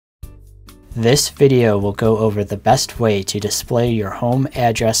This video will go over the best way to display your home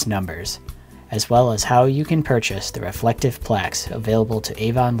address numbers, as well as how you can purchase the reflective plaques available to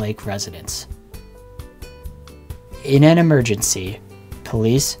Avon Lake residents. In an emergency,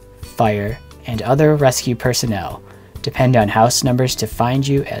 police, fire, and other rescue personnel depend on house numbers to find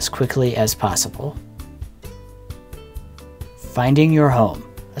you as quickly as possible. Finding your home,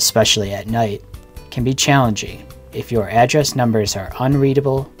 especially at night, can be challenging if your address numbers are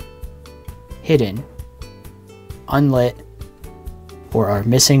unreadable, hidden, unlit, or are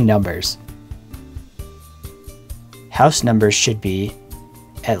missing numbers. House numbers should be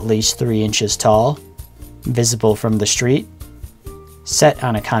at least 3 inches tall, visible from the street, set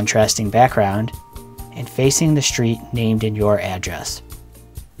on a contrasting background, and facing the street named in your address.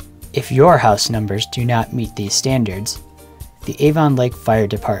 If your house numbers do not meet these standards, the Avon Lake Fire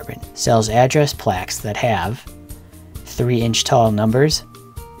Department sells address plaques that have 3-inch tall numbers,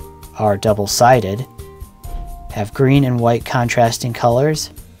 are double-sided, have green and white contrasting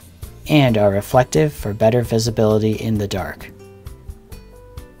colors, and are reflective for better visibility in the dark.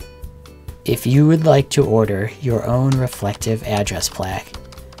 If you would like to order your own reflective address plaque,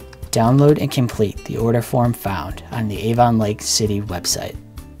 download and complete the order form found on the Avon Lake City website.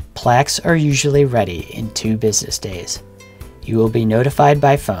 Plaques are usually ready in 2 business days. You will be notified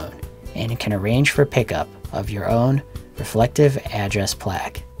by phone and can arrange for pickup of your own reflective address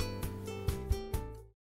plaque.